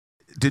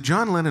Did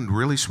John Lennon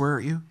really swear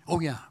at you? Oh,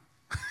 yeah.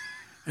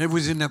 And it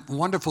was in a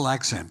wonderful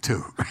accent,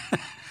 too.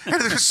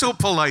 They're so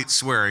polite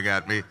swearing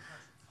at me.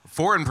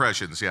 4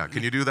 impressions, yeah.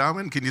 Can you do that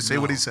one? Can you say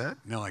what he said?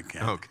 No, I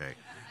can't. Okay.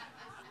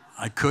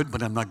 I could,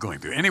 but I'm not going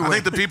to. Anyway. I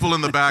think the people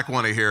in the back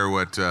want to hear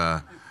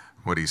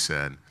what he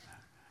said.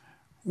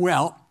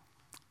 Well,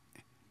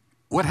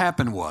 what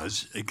happened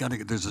was,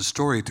 there's a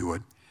story to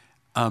it.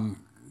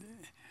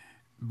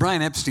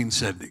 Brian Epstein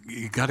said,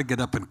 you got to get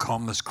up and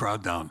calm this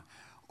crowd down,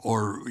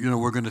 or,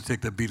 we're going to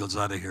take the Beatles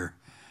out of here.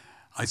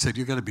 I said,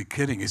 you got to be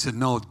kidding. He said,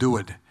 no, do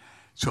it.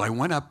 So I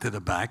went up to the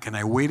back, and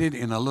I waited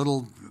in a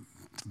little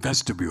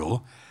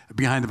vestibule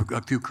behind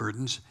a few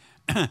curtains.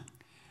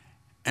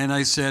 And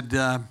I said,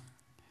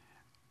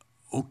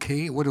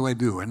 okay, what do I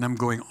do? And I'm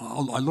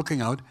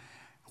looking out,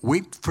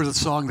 wait for the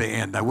song to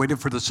end. I waited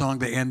for the song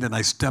to end, and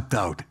I stepped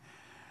out.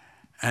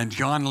 And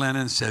John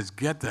Lennon says,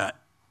 get the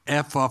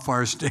F off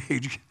our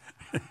stage.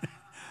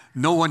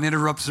 No one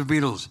interrupts the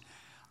Beatles.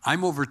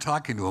 I'm over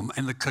talking to him,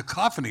 and the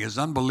cacophony is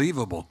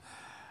unbelievable.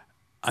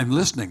 I'm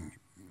listening,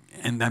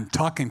 and I'm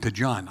talking to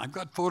John. I've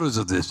got photos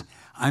of this.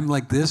 I'm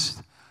like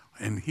this,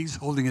 and he's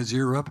holding his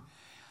ear up.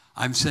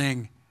 I'm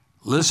saying,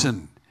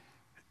 listen,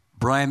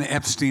 Brian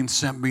Epstein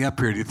sent me up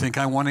here. Do you think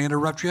I want to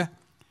interrupt you?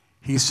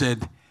 He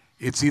said,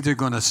 it's either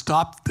going to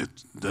stop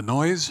the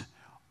noise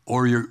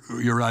or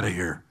you're out of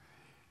here.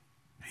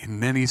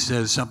 And then he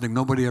says something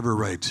nobody ever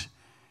writes.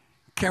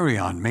 Carry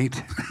on,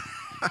 mate.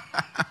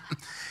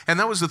 And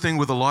that was the thing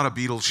with a lot of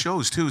Beatles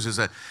shows, too, is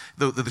that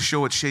the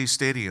show at Shea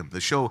Stadium, the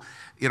show,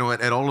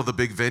 at all of the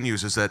big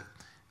venues, is that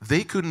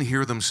they couldn't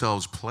hear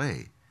themselves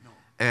play. No.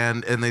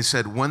 And they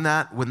said when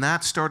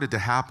that started to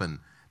happen,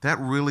 that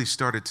really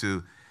started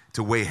to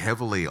weigh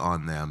heavily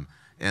on them.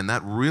 And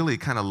that really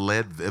kind of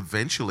led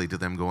eventually to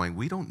them going,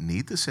 we don't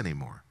need this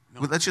anymore.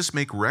 No. Let's just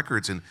make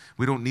records, and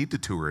we don't need to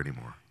tour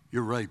anymore.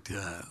 You're right.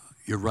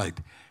 You're right.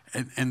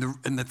 And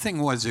the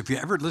thing was, if you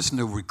ever listen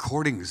to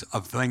recordings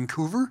of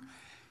Vancouver,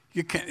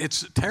 you can't.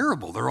 It's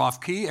terrible. They're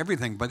off key,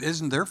 everything, but it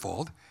isn't their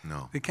fault.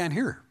 No, they can't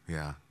hear.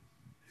 Yeah.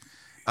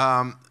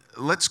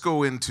 Let's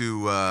go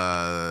into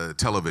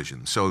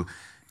television. So,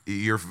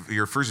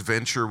 your first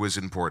venture was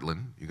in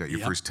Portland. You got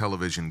your first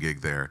television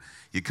gig there.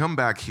 You come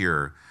back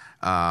here,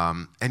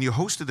 and you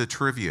hosted a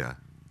trivia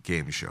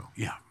game show.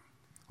 Yeah.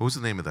 What was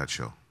the name of that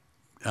show?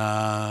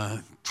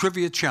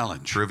 Trivia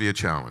Challenge. Trivia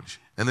Challenge.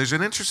 And there's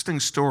an interesting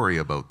story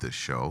about this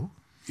show.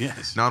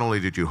 Yes. Not only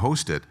did you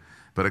host it,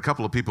 but a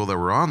couple of people that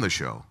were on the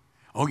show.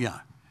 Oh, yeah.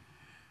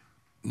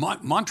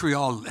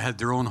 Montreal had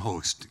their own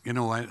host.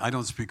 I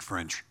don't speak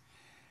French.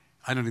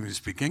 I don't even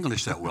speak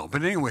English that well.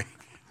 But anyway,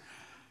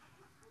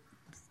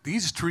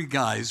 these 3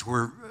 guys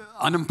were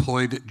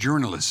unemployed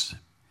journalists.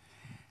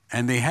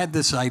 And they had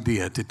this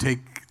idea to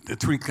take the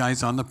 3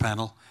 guys on the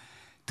panel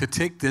to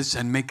take this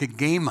and make a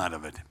game out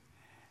of it.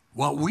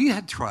 Well, we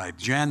had tried.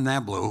 Jan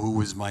Nablo, who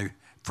was my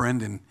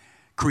friend and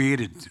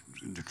created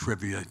the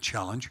Trivia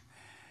Challenge,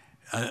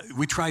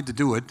 we tried to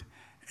do it.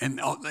 And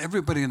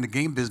everybody in the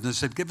game business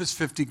said, give us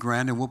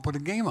 $50,000 and we'll put a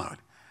game out.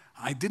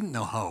 I didn't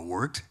know how it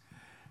worked.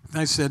 And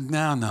I said,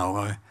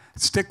 no,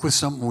 stick with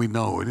something we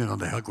know.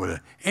 The heck with it.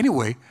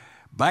 Anyway,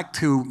 back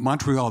to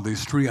Montreal,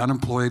 these 3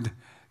 unemployed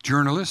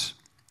journalists,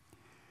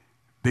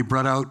 they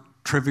brought out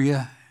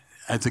trivia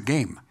as a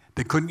game.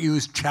 They couldn't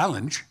use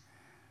challenge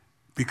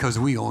because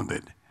we owned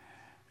it.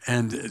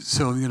 And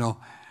so,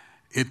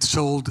 it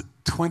sold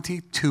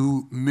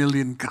 22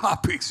 million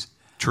copies.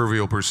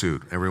 Trivial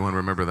Pursuit. Everyone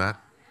remember that?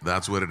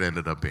 That's what it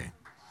ended up being.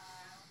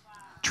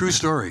 True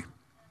story.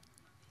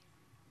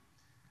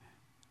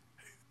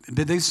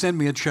 Did they send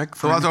me a check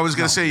for I was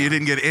going to say, you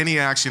didn't get any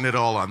action at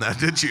all on that,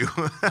 did you?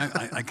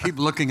 I keep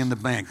looking in the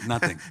bank.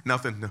 Nothing.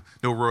 Nothing.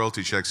 No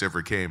royalty checks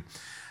ever came.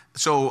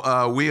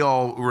 So we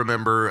all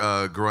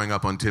remember growing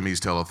up on Timmy's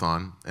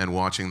Telethon and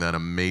watching that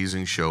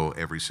amazing show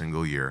every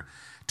single year.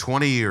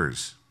 20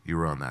 years you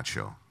were on that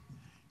show.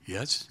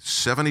 Yes.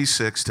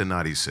 76 to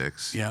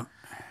 96. Yeah.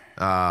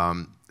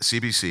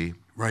 CBC.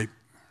 Right.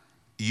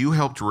 You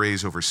helped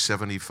raise over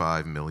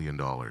 $75 million.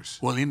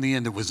 Well, in the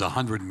end, it was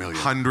 $100 million.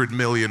 $100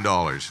 million.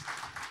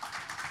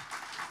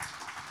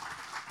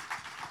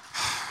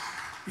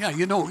 Yeah,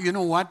 you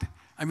know what?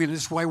 I mean,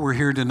 that's why we're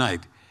here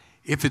tonight.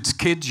 If it's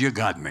kids, you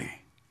got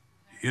me.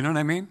 You know what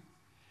I mean?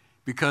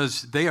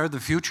 Because they are the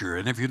future,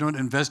 and if you don't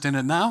invest in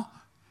it now,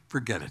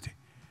 forget it.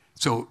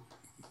 So.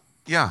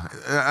 Yeah,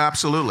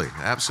 absolutely.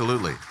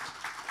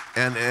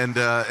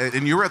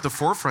 And you're at the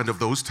forefront of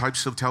those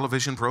types of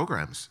television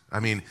programs. I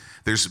mean,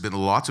 there's been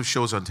lots of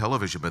shows on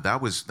television, but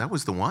that was the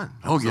one.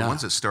 That was the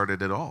ones that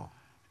started it all.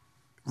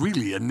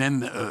 Really, and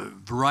then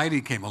Variety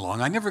came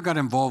along. I never got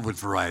involved with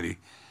Variety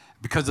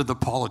because of the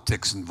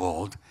politics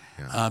involved.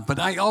 Yeah. But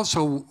I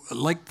also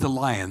liked the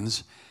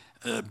Lions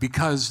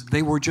because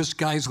they were just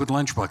guys with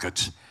lunch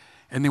buckets,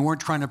 and they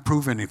weren't trying to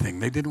prove anything.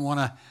 They didn't want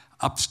to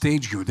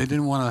upstage you. They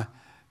didn't want to,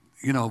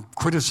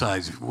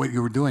 criticize what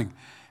you were doing.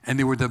 And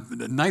they were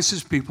the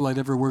nicest people I'd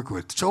ever worked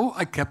with. So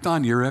I kept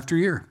on year after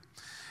year.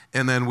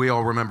 And then we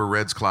all remember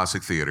Red's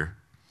Classic Theater,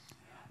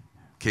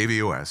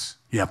 KVOS.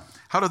 Yep.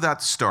 How did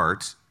that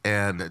start?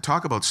 And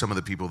talk about some of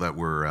the people that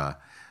were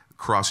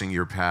crossing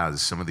your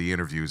paths, some of the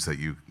interviews that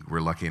you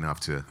were lucky enough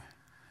to.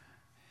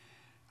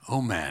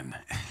 Oh, man.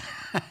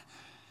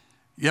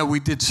 Yeah,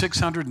 we did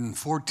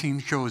 614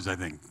 shows, I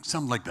think,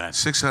 something like that.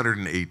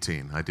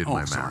 618. I did my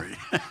math. Sorry.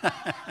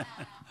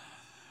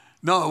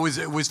 No,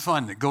 it was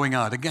fun going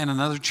out. Again,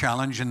 another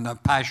challenge and a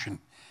passion.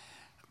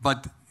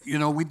 But, you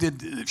know, we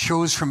did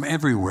shows from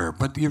everywhere.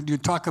 But you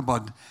talk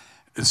about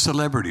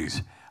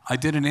celebrities. I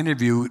did an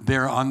interview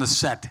there on the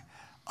set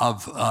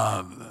of,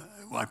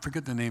 I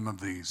forget the name of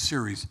the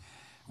series,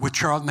 with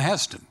Charlton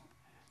Heston.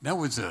 That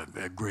was a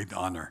great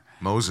honor.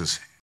 Moses,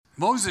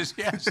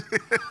 yes.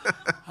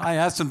 I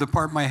asked him to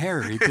part my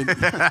hair. He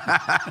didn't.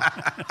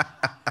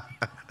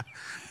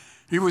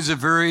 He was a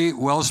very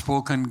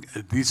well-spoken,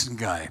 decent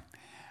guy.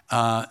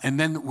 And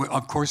then,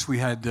 of course, we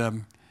had,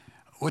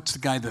 what's the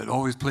guy that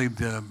always played,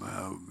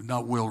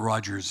 not Will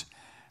Rogers,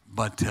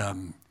 but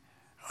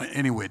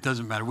anyway, it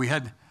doesn't matter. We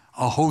had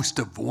a host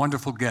of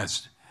wonderful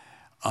guests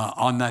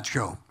on that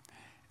show.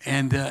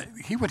 And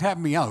he would have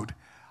me out.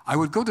 I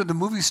would go to the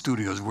movie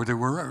studios where there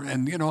were,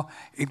 and, you know,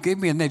 it gave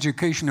me an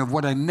education of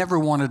what I never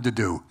wanted to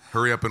do.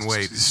 hurry up and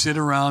wait. Sit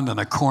around in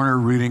a corner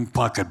reading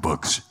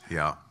pocketbooks.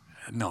 Yeah.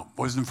 No,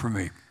 wasn't for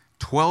me.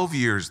 12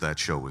 years that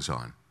show was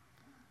on.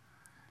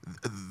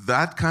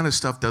 That kind of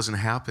stuff doesn't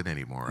happen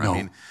anymore. No. I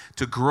mean,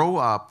 to grow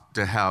up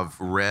to have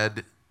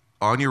Red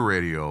on your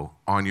radio,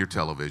 on your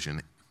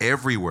television,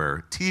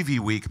 everywhere, TV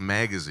Week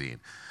magazine.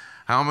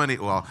 How many?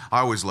 Well, I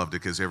always loved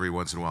it because every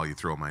once in a while you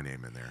throw my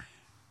name in there.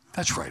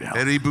 That's right, Al.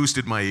 And he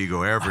boosted my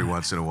ego every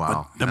once in a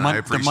while. But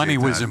the money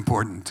was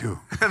important, too.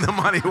 And the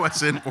money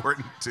was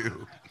important,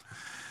 too.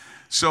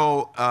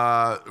 So,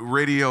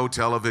 radio,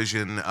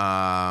 television,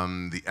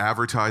 the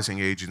advertising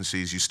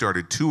agencies, you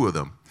started 2 of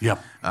them.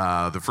 Yep.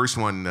 The first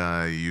one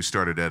you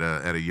started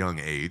at a young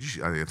age.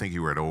 I think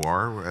you were at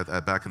OR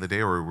back in the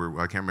day, or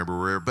I can't remember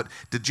where. But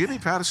did Jimmy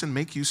Pattison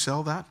make you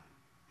sell that?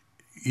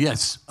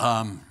 Yes,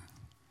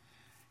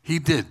 he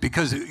did.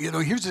 Because, you know,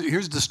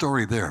 here's the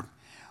story there.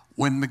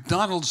 When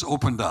McDonald's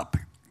opened up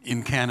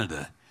in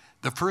Canada,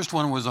 the first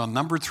one was on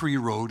Number 3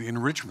 Road in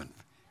Richmond,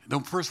 the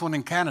first one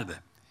in Canada.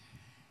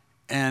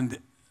 And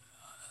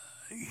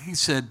he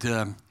said,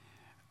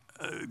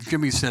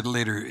 Jimmy said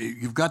later,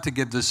 you've got to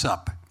give this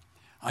up.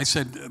 I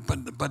said,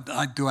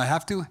 but do I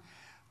have to?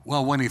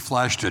 Well, when he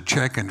flashed a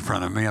check in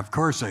front of me, of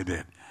course I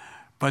did.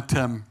 But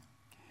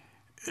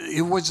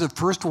it was the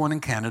first one in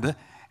Canada,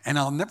 and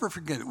I'll never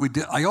forget,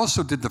 I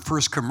also did the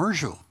first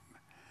commercial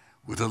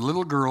with a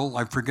little girl,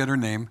 I forget her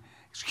name.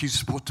 She's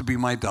supposed to be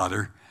my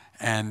daughter.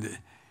 And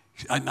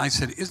I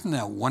said, isn't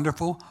that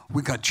wonderful?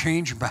 We got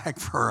change back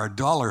for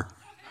 $1.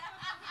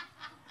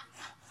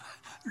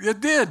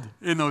 It did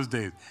in those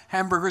days.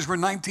 Hamburgers were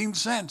 19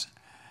 cents.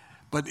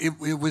 But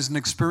it was an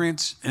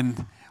experience,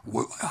 and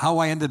how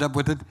I ended up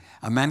with it,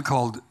 a man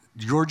called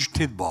George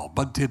Tidball,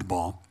 Bud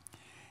Tidball,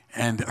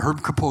 and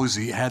Herb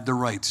Capozzi had the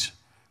rights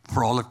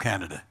for all of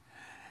Canada.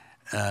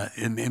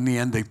 In the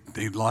end,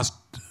 they lost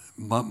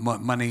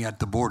money at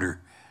the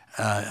border,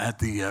 at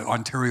the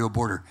Ontario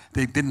border.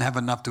 They didn't have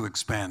enough to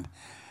expand.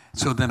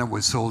 So then it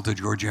was sold to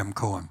George M.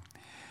 Cohen.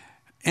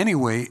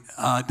 Anyway,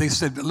 they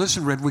said,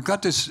 listen, Red, we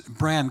got this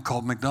brand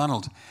called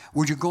McDonald's.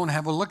 Would you go and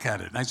have a look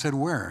at it? And I said,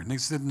 where? And they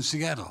said, in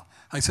Seattle.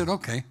 I said,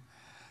 okay.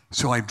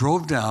 So I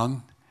drove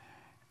down,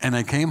 and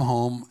I came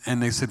home,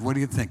 and they said, what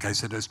do you think? I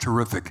said, it's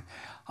terrific.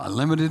 A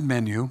limited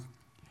menu.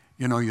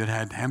 You know, you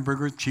had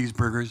hamburgers,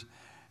 cheeseburgers,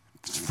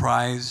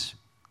 fries,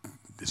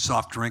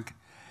 soft drink.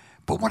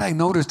 But what I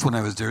noticed when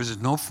I was there is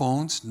no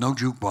phones, no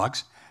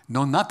jukebox,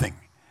 no nothing.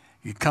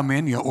 You come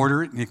in, you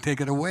order it, and you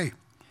take it away.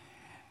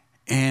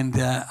 And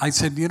I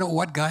said, you know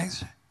what,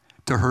 guys,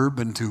 to Herb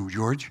and to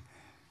George,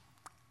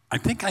 I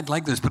think I'd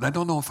like this, but I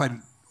don't know if I'd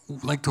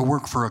like to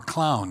work for a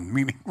clown,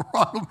 meaning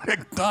Ronald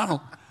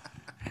McDonald.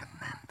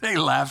 They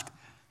laughed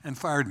and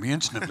fired me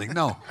instantly.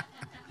 No.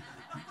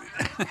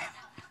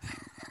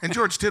 And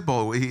George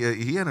Tidball,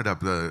 he ended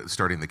up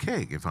starting the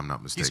Keg, if I'm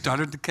not mistaken. He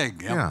started the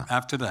Keg, Yeah.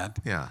 after that.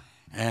 Yeah.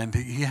 And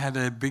he had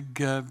a big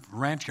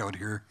ranch out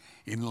here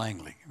in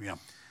Langley. Yeah.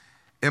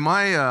 Am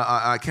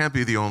I can't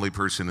be the only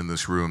person in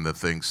this room that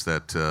thinks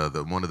that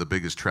one of the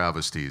biggest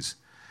travesties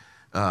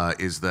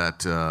is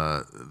that,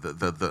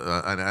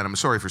 and I'm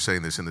sorry for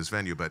saying this in this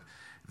venue, but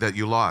that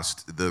you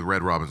lost the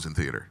Red Robinson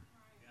Theater.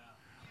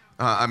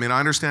 I mean, I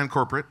understand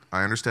corporate.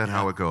 I understand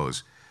how it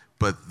goes.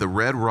 But the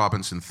Red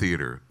Robinson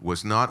Theater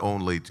was not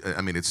only,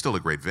 I mean, it's still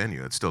a great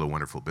venue. It's still a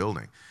wonderful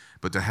building.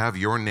 But to have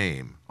your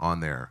name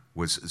on there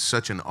was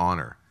such an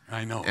honor.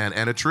 I know.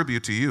 And a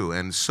tribute to you,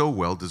 and so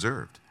well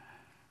deserved.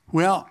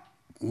 Well,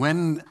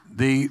 when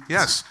they...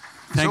 Yes,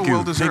 Thank so you.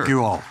 well deserved. Thank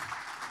you all.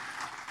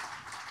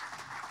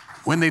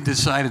 When they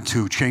decided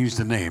to change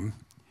the name,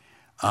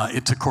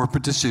 it's a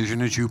corporate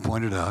decision, as you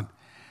pointed out.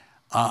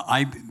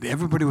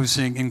 Everybody was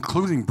saying,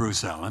 including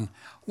Bruce Allen,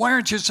 why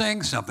aren't you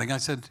saying something? I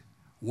said,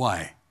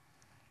 why?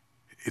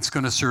 It's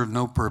going to serve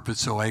no purpose,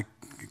 so I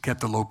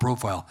kept a low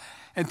profile.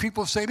 And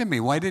people say to me,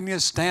 why didn't you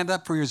stand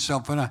up for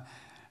yourself? And I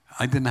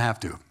didn't have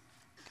to.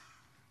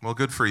 Well,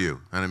 good for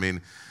you. And I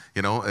mean,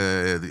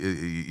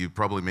 You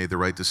probably made the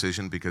right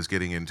decision because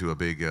getting into a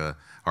big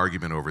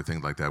argument over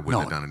things like that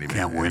wouldn't have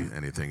done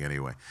anything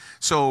anyway.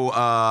 So,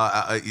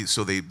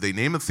 so they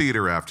name a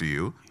theater after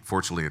you.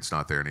 Fortunately, it's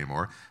not there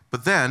anymore.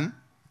 But then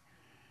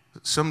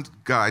some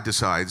guy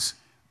decides,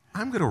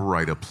 I'm going to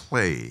write a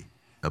play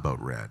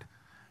about Red.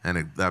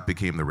 And that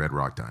became the Red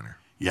Rock Diner.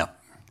 Yep.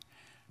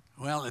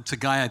 Well, it's a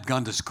guy I'd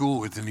gone to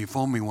school with, and he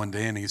phoned me one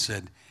day, and he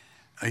said,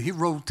 he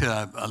wrote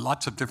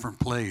lots of different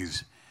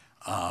plays.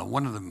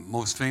 One of the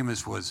most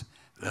famous was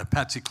the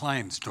Patsy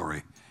Cline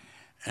story.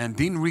 And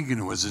Dean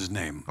Regan was his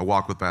name. A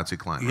Walk with Patsy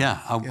Cline. Right?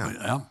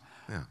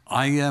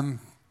 Yeah.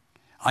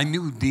 I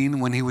knew Dean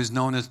when he was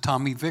known as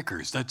Tommy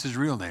Vickers. That's his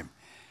real name.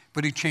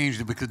 But he changed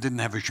it because it didn't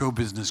have a show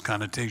business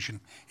connotation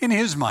in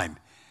his mind.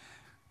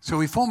 So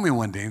he phoned me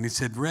one day and he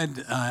said,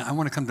 Red, I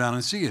want to come down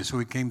and see you. So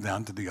he came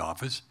down to the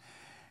office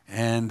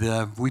and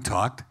we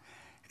talked.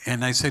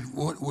 And I said,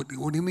 what do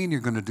you mean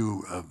you're going to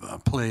do a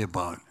play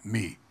about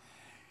me?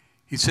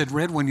 He said,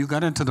 Red, when you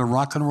got into the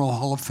Rock and Roll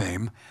Hall of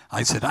Fame,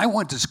 I said, I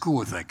went to school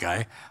with that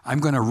guy. I'm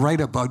going to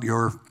write about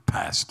your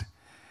past.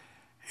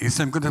 He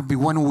said, I'm going to be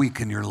 1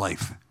 week in your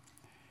life.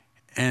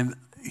 And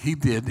he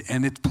did,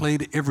 and it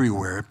played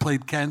everywhere. It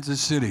played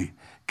Kansas City.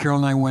 Carol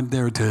and I went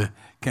there to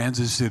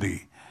Kansas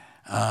City.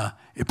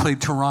 It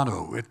played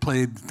Toronto. It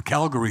played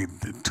Calgary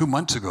 2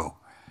 months ago.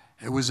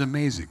 It was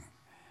amazing,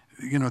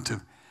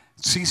 to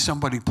see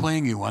somebody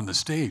playing you on the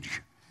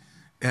stage.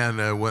 And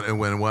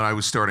when I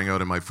was starting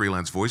out in my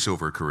freelance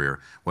voiceover career,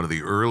 one of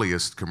the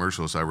earliest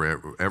commercials I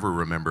ever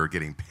remember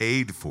getting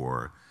paid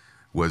for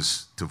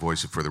was to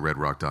voice it for the Red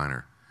Rock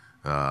Diner.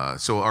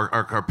 So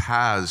our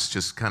paths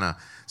just kind of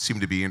seem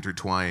to be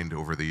intertwined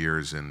over the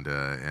years, and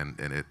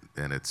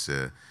it's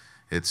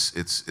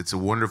a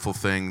wonderful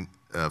thing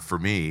for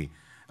me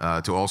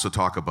to also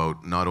talk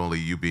about not only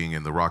you being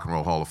in the Rock and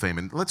Roll Hall of Fame,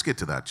 and let's get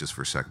to that just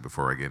for a second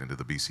before I get into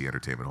the BC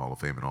Entertainment Hall of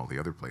Fame and all the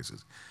other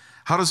places.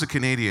 How does a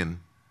Canadian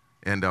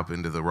end up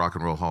into the Rock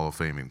and Roll Hall of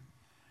Fame in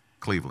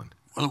Cleveland?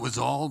 Well, it was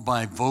all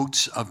by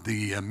votes of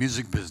the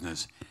music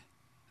business,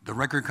 the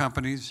record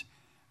companies,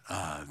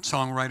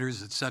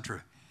 songwriters,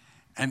 etc.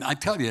 And I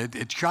tell you,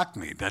 it shocked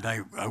me that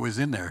I was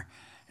in there.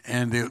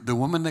 And the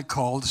woman that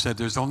called said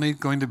there's only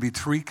going to be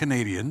 3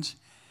 Canadians.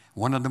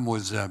 One of them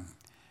was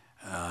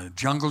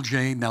Jungle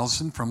Jay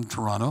Nelson from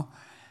Toronto.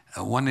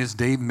 One is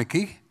Dave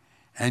Mickey,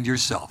 and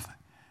yourself.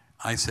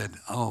 I said,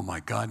 oh my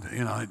God,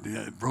 I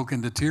broke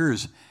into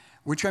tears,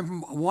 which I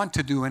want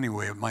to do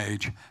anyway at my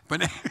age.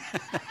 But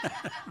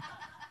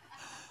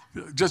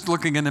just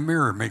looking in the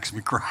mirror makes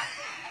me cry.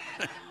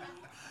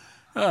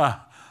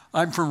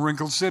 I'm from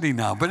Wrinkle City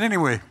now. But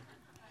anyway.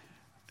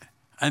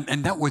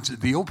 And that was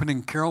the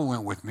opening. Carol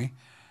went with me.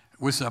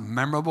 It was a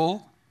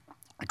memorable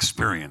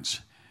experience.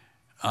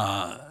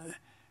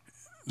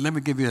 Let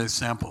me give you a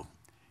sample.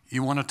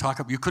 You want to talk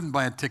about? You couldn't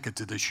buy a ticket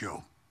to the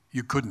show.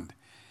 You couldn't.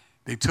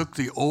 They took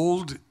the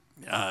old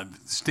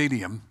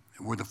stadium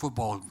where the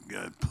football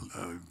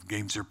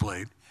games are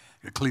played,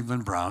 the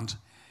Cleveland Browns,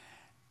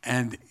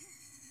 and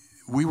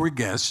we were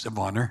guests of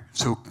honor.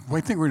 So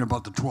I think we're in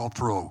about the 12th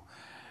row,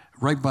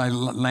 right by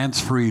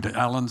Lance Freed,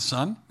 Alan's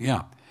son.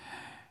 Yeah.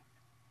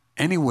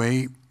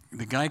 Anyway,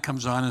 the guy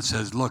comes on and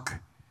says, look,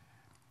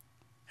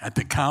 at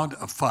the count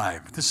of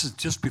 5, this is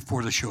just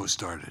before the show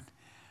started,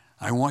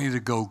 I want you to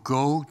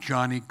go,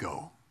 Johnny,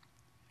 go.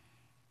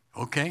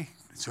 Okay?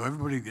 So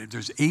everybody,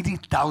 there's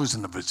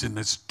 80,000 of us in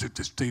the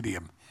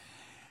stadium.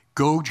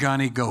 Go,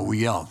 Johnny, go, we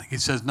yelled. He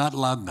says, not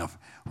loud enough.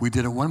 We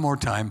did it one more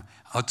time.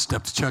 Out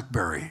steps Chuck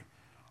Berry.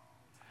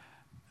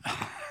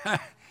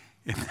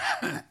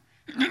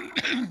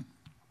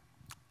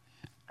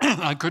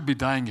 I could be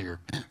dying here.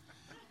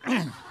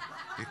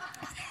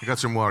 You got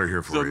some water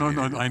here for you.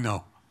 No, I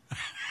know.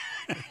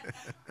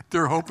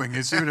 They're hoping,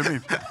 you see what I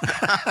mean?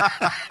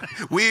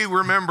 We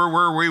remember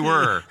where we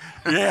were.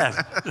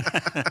 Yes.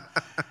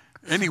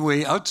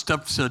 Anyway, out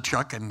steps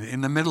Chuck, and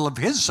in the middle of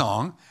his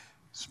song,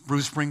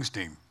 Bruce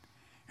Springsteen.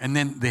 And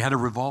then they had a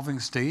revolving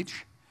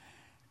stage,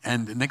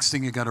 and the next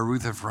thing you got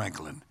Aretha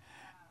Franklin,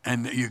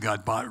 and you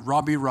got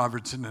Robbie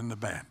Robertson in the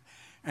band.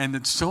 And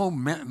it's so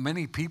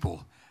many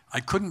people. I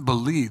couldn't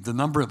believe the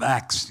number of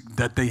acts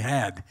that they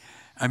had.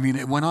 I mean,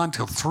 it went on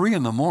till 3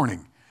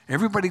 a.m.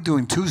 Everybody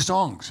doing 2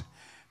 songs.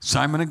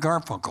 Simon and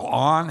Garfunkel,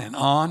 on and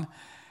on.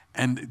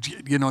 And,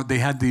 they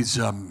had these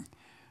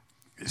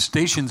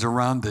stations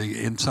around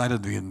the inside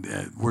of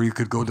the, where you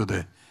could go to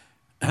the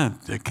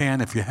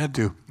can if you had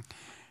to.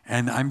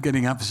 And I'm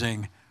getting up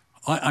saying,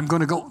 I'm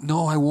going to go.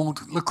 No, I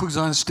won't. Look who's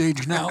on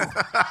stage now.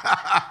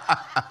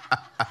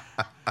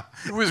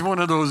 It was one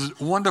of those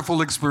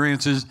wonderful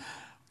experiences.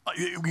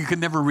 You could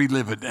never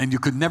relive it, and you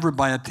could never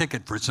buy a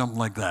ticket for something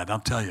like that, I'll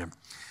tell you.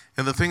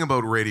 And the thing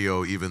about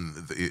radio, even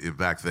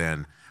back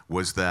then,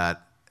 was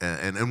that,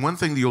 and one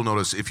thing that you'll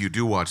notice if you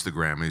do watch the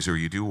Grammys or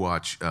you do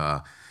watch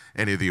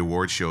any of the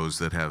award shows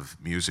that have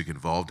music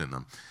involved in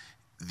them,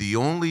 the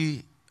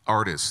only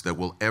artists that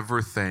will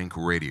ever thank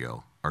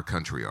radio are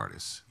country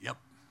artists. Yep.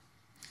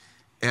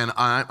 And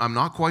I'm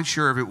not quite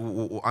sure if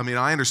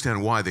I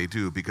understand why they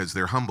do, because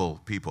they're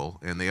humble people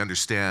and they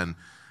understand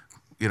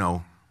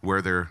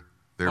where their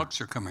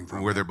Bucks are coming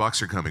from. Where their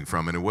bucks are coming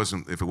from, and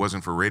if it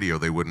wasn't for radio,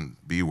 they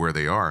wouldn't be where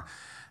they are.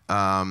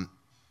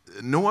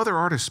 No other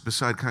artists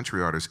beside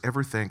country artists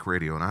ever thank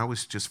radio, and I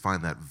always just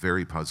find that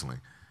very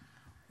puzzling.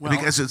 Well,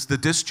 because it's the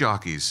disc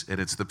jockeys, and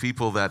it's the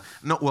people that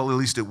at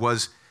least it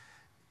was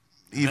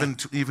even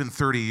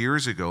 30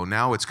 years ago.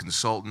 Now it's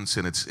consultants,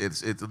 and it's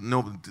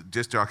no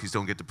disc jockeys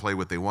don't get to play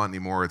what they want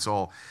anymore. It's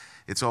all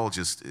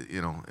just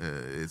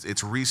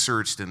it's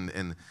researched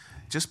and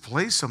just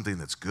play something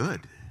that's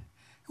good.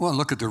 Well,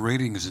 look at the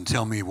ratings and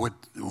tell me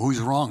who's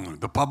wrong,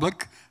 the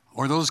public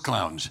or those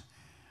clowns.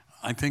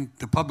 I think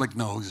the public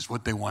knows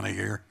what they want to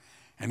hear,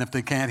 and if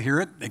they can't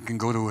hear it, they can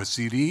go to a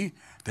CD,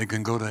 they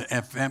can go to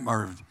FM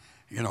or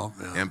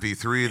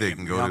MP3, they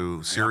can go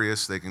to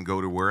Sirius, they can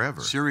go to wherever.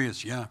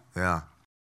 Sirius, yeah. Yeah.